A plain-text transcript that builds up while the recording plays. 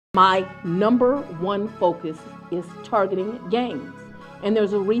My #1 focus is targeting gangs, and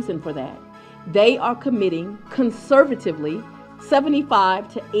there's a reason for that. They are committing conservatively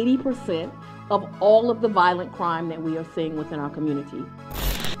 75 to 80% of all of the violent crime that we are seeing within our community.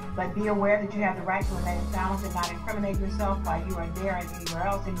 But be aware that you have the right to remain silent and not incriminate yourself while you are there and anywhere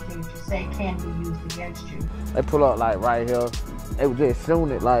else. Anything that you say can be used against you. They pull up like right here. They were just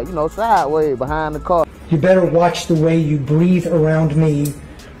shooting it like, you know, sideways behind the car. You better watch the way you breathe around me,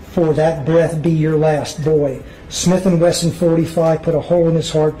 for that breath be your last, boy. Smith & Wesson 45 put a hole in his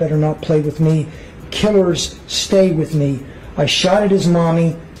heart, better not play with me. Killers, stay with me. I shot at his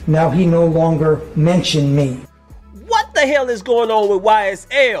mommy, now he no longer mention me. What the hell is going on with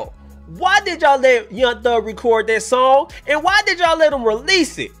YSL? Why did y'all let Young Thug record that song? And why did y'all let him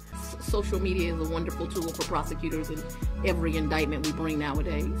release it? Social media is a wonderful tool for prosecutors in every indictment we bring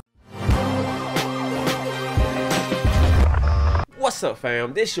nowadays. What's up,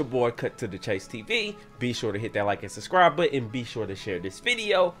 fam? This your boy Cut to the Chase TV. Be sure to hit that like and subscribe button. Be sure to share this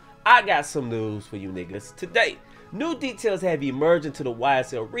video. I got some news for you niggas today. New details have emerged into the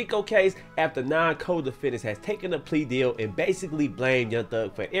YSL RICO case after 9 co-defendants has taken a plea deal and basically blamed Young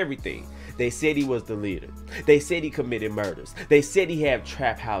Thug for everything. They said he was the leader. They said he committed murders. They said he had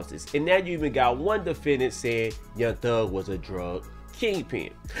trap houses. And now you even got one defendant saying Young Thug was a drug kingpin.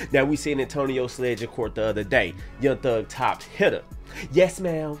 Now we seen Antonio Sledge in court the other day. Young Thug top hitter. Yes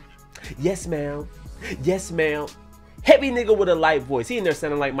ma'am. Yes ma'am. Yes ma'am. Heavy nigga with a light voice. He in there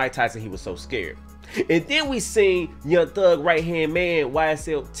sounding like Mike Tyson. He was so scared. And then we seen Young Thug right hand man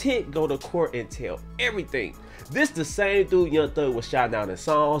YSL Tick go to court and tell everything. This the same dude Young Thug was shouting out in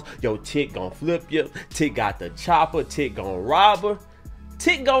songs. Yo, Tick gon' flip you. Tick got the chopper. Tick gon' rob her.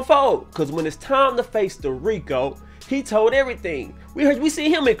 Tick gon' fold. Cause when it's time to face the RICO, he told everything. We see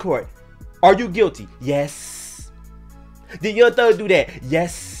him in court. Are you guilty? Yes. Did Young Thug do that?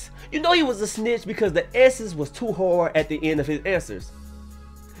 Yes. You know he was a snitch because the answers was too hard at the end of his answers.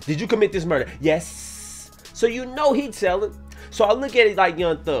 Did you commit this murder? Yes. So you know he telling. So I look at it like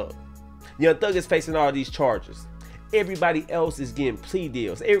Young Thug. Young Thug is facing all these charges. Everybody else is getting plea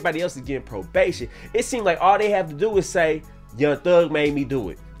deals. Everybody else is getting probation. It seems like all they have to do is say, Young Thug made me do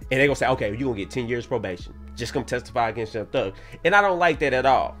it. And they're going to say, okay, you're going to get 10 years probation. Just come testify against Young Thug. And I don't like that at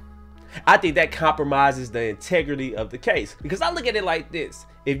all. I think that compromises the integrity of the case. Because I look at it like this.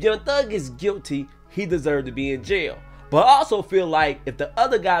 If Young Thug is guilty, he deserves to be in jail. But I also feel like if the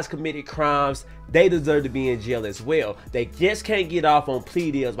other guys committed crimes, they deserve to be in jail as well. They just can't get off on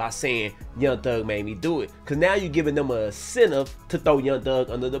plea deals by saying Young Thug made me do it. Because now you're giving them an incentive to throw Young Thug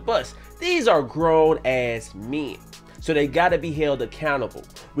under the bus. These are grown ass men. So they got to be held accountable.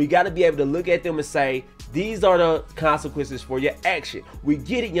 We got to be able to look at them and say, these are the consequences for your action. We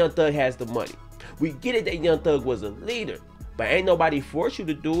get it, Young Thug has the money. We get it that Young Thug was a leader. But ain't nobody forced you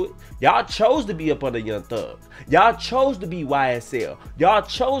to do it. Y'all chose to be up under Young Thug. Y'all chose to be YSL. Y'all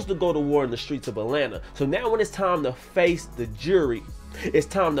chose to go to war in the streets of Atlanta. So now when it's time to face the jury, it's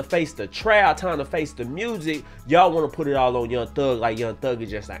time to face the trial, time to face the music, y'all want to put it all on Young Thug like Young Thug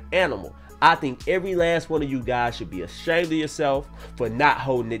is just an animal. I think every last one of you guys should be ashamed of yourself for not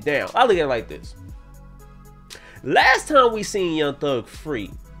holding it down. I look at it like this. Last time we seen Young Thug free,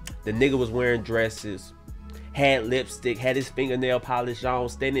 the nigga was wearing dresses, had lipstick, had his fingernail polish on,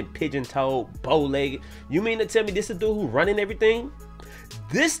 standing pigeon-toed, bow-legged. You mean to tell me this the dude who running everything?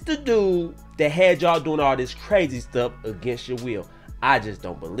 This the dude that had y'all doing all this crazy stuff against your will. I just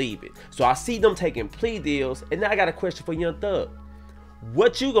don't believe it. So I see them taking plea deals, and now I got a question for Young Thug.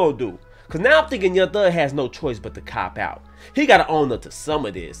 What you gonna do? Because now I'm thinking Young Thug has no choice but to cop out. He got to own up to some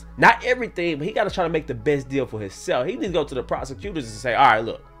of this. Not everything, but he got to try to make the best deal for himself. He needs to go to the prosecutors and say, all right,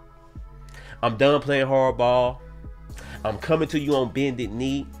 look. I'm done playing hardball. I'm coming to you on bended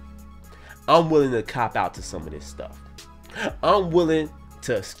knee. I'm willing to cop out to some of this stuff. I'm willing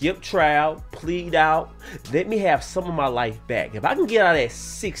to skip trial, plead out. Let me have some of my life back. If I can get out at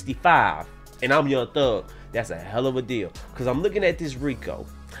 65 and I'm Young Thug, that's a hell of a deal. Because I'm looking at this RICO.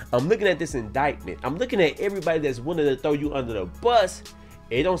 I'm looking at this indictment. I'm looking at everybody that's willing to throw you under the bus.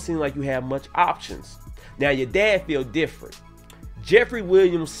 It don't seem like you have much options. Now your dad feel different. Jeffrey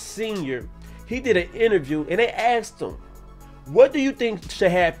Williams Sr., he did an interview and they asked him, what do you think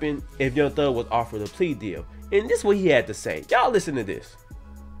should happen if Young Thug was offered a plea deal? And this is what he had to say. Y'all listen to this.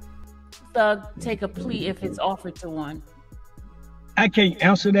 Thug take a plea if it's offered to one? I can't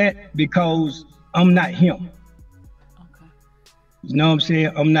answer that because I'm not him. Okay. You know what I'm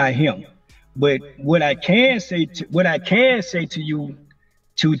saying? I'm not him. But what I can say to you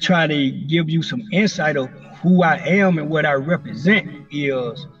to try to give you some insight of who I am and what I represent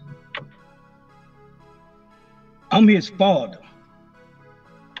is I'm his father.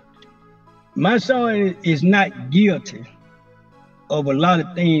 my son is not guilty of a lot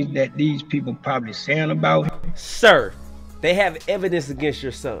of things that these people probably saying about him. Sir, they have evidence against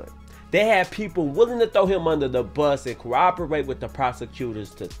your son. They have people willing to throw him under the bus and cooperate with the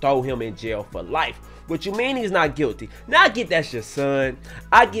prosecutors to throw him in jail for life. What you mean he's not guilty? Now I get that's your son.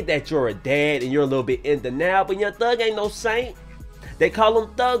 I get that you're a dad and you're a little bit in denial, but Young Thug ain't no saint. They call him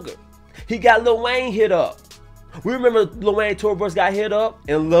Thugger. He got Lil Wayne hit up. We remember Lil Wayne tour bus got hit up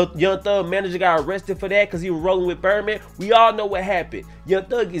and Young Thug manager got arrested for that because he was rolling with Birdman. We all know what happened. Young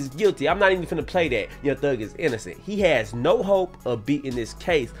Thug is guilty. I'm not even finna play that. Young Thug is innocent. He has no hope of beating this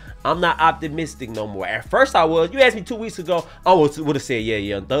case. I'm not optimistic no more. At first I was. You asked me 2 weeks ago, I would have said, yeah,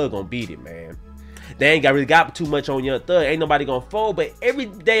 Young Thug gonna beat it, man. They ain't really got too much on Young Thug. Ain't nobody gonna fold, but every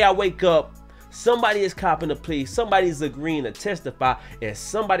day I wake up, somebody is copping a plea, somebody's agreeing to testify, and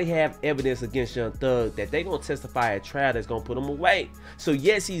somebody have evidence against Young Thug that they gonna testify at trial that's gonna put him away. So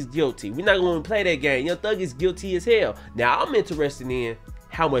yes, he's guilty. We're not gonna play that game. Young Thug is guilty as hell. Now I'm interested in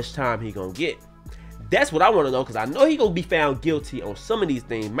how much time he gonna get. That's what I want to know, because I know he gonna be found guilty on some of these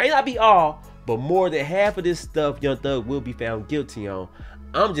things. May not be all, but more than half of this stuff Young Thug will be found guilty on.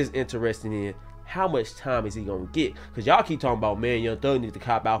 I'm just interested in how much time is he gonna get? Because y'all keep talking about, man, Young Thug needs to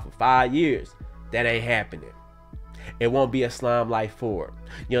cop out for 5 years. That ain't happening. It won't be a slime life for him.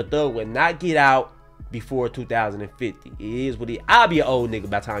 Young Thug will not get out before 2050. It is what I'll be an old nigga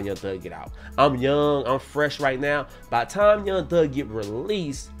by the time Young Thug get out. I'm young, I'm fresh right now. By the time Young Thug get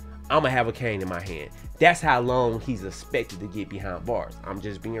released, I'm gonna have a cane in my hand. That's how long he's expected to get behind bars. I'm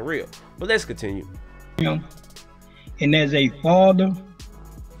just being real. But let's continue. And as a father,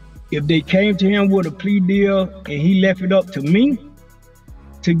 if they came to him with a plea deal and he left it up to me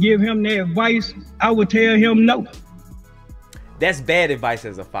to give him the advice, I would tell him no. That's bad advice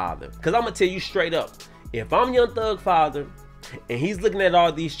as a father. Because I'm going to tell you straight up, if I'm Young Thug father and he's looking at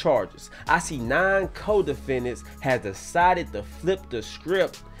all these charges, I see 9 co-defendants have decided to flip the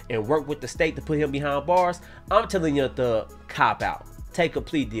script and work with the state to put him behind bars, I'm telling Young Thug, cop out. Take a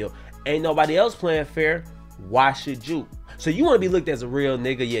plea deal. Ain't nobody else playing fair. Why should you? So you want to be looked as a real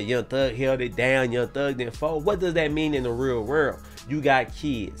nigga. Yeah, Young Thug held it down. Young Thug didn't fold. What does that mean in the real world? You got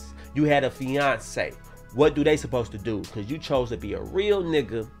kids. You had a fiance. What do they supposed to do? Because you chose to be a real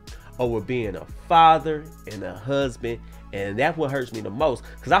nigga over being a father and a husband. And that's what hurts me the most.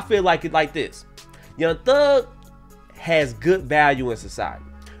 Because I feel like it like this. Young Thug has good value in society.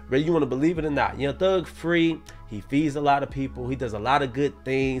 Whether you want to believe it or not. Young Thug free. He feeds a lot of people. He does a lot of good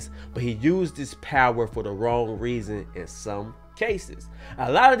things, but he used his power for the wrong reason in some cases.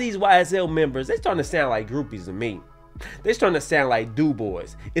 A lot of these YSL members, they're starting to sound like groupies to me. They're starting to sound like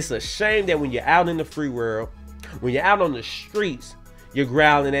do-boys. It's a shame that when you're out in the free world, when you're out on the streets, you're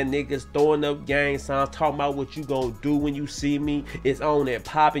growling at niggas, throwing up gang signs, talking about what you gonna do when you see me. It's on and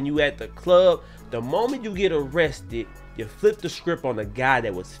popping you at the club. The moment you get arrested, you flip the script on the guy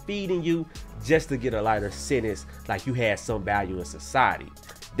that was feeding you just to get a lighter sentence, like you had some value in society.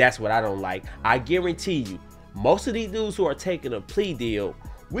 That's what I don't like. I guarantee you, most of these dudes who are taking a plea deal,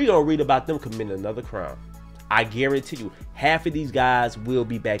 we're gonna read about them committing another crime. I guarantee you, half of these guys will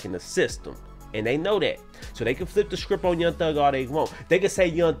be back in the system. And they know that. So they can flip the script on Young Thug all they want. They can say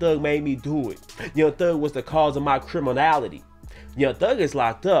Young Thug made me do it. Young Thug was the cause of my criminality. Young Thug is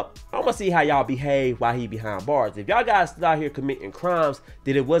locked up. I'm gonna see how y'all behave while he behind bars. If y'all guys still out here committing crimes,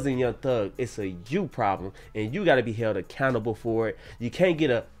 then it wasn't Young Thug. It's a you problem, and you gotta be held accountable for it. You can't get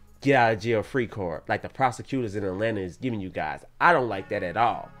a get out of jail free card like the prosecutors in Atlanta is giving you guys. I don't like that at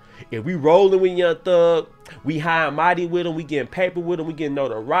all. If we rolling with Young Thug, we high and mighty with him, we getting paper with him, we getting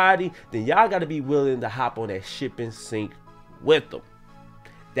notoriety, then y'all gotta be willing to hop on that ship and sink with them.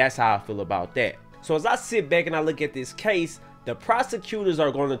 That's how I feel about that. So as I sit back and I look at this case, the prosecutors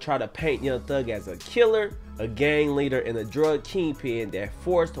are going to try to paint Young Thug as a killer, a gang leader, and a drug kingpin that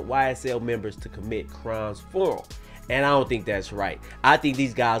forced YSL members to commit crimes for him. And I don't think that's right. I think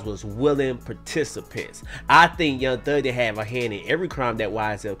these guys was willing participants. I think Young Thug did have a hand in every crime that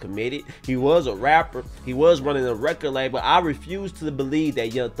YSL committed. He was a rapper. He was running a record label. I refuse to believe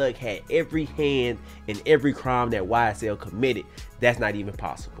that Young Thug had every hand in every crime that YSL committed. That's not even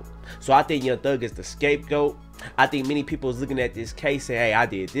possible. So I think Young Thug is the scapegoat. I think many people is looking at this case saying, hey, I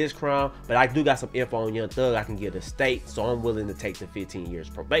did this crime, but I do got some info on Young Thug I can give the state, so I'm willing to take the 15 years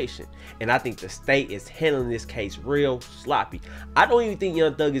probation. And I think the state is handling this case real sloppy. I don't even think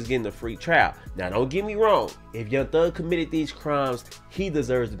Young Thug is getting a free trial. Now, don't get me wrong. If Young Thug committed these crimes, he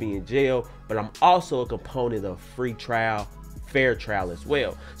deserves to be in jail, but I'm also a component of free trial, fair trial as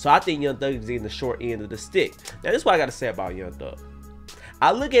well. So I think Young Thug is getting the short end of the stick. Now, this is what I got to say about Young Thug.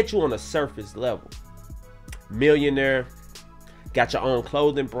 I look at you on a surface level. Millionaire, got your own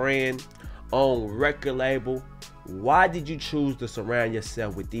clothing brand, own record label, why did you choose to surround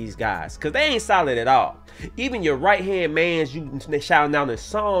yourself with these guys? Because they ain't solid at all. Even your right-hand mans, you shouting out their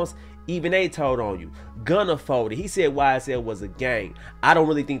songs, even they told on you. Gunna folded. He said YSL was a gang. I don't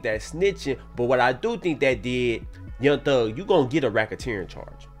really think that's snitching, but what I do think that did, Young Thug, you gonna get a racketeering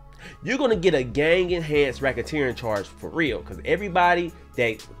charge. You're gonna get a gang-enhanced racketeering charge for real, because everybody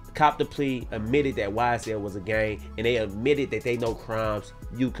that copped the plea admitted that YSL was a gang, and they admitted that they know crimes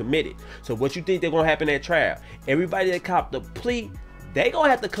you committed. So what you think they're gonna happen at trial? Everybody that copped the plea, they gonna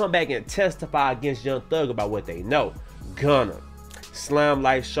have to come back and testify against Young Thug about what they know. Gunna, Slime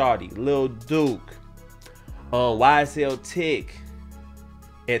Life Shawty, Lil Duke, YSL Tick,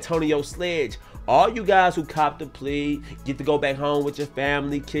 Antonio Sledge. All you guys who copped the plea, get to go back home with your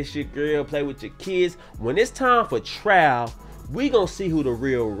family, kiss your girl, play with your kids. When it's time for trial, we gonna see who the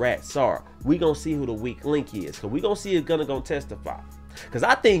real rats are. We gonna see who the weak link is. Cause we gonna see if Gunna gonna testify. Cause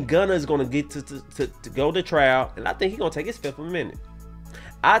I think Gunna is gonna get to go to trial, and I think he's gonna take his fifth amendment.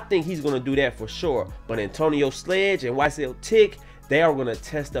 I think he's gonna do that for sure. But Antonio Sledge and YSL Tick, they are gonna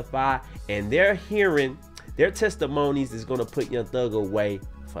testify, and their testimonies is gonna put Young Thug away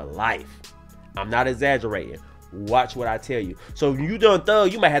for life. I'm not exaggerating. Watch what I tell you. So if you done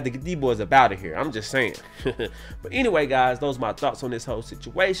Thug, you might have to get these boys up out of here. I'm just saying. But anyway, guys, those are my thoughts on this whole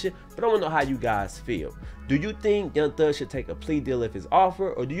situation. But I want to know how you guys feel. Do you think Young Thug should take a plea deal if it's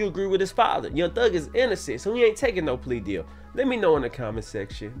offered, or do you agree with his father? Young Thug is innocent, so he ain't taking no plea deal. Let me know in the comment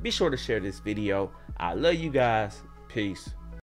section. Be sure to share this video. I love you guys. Peace.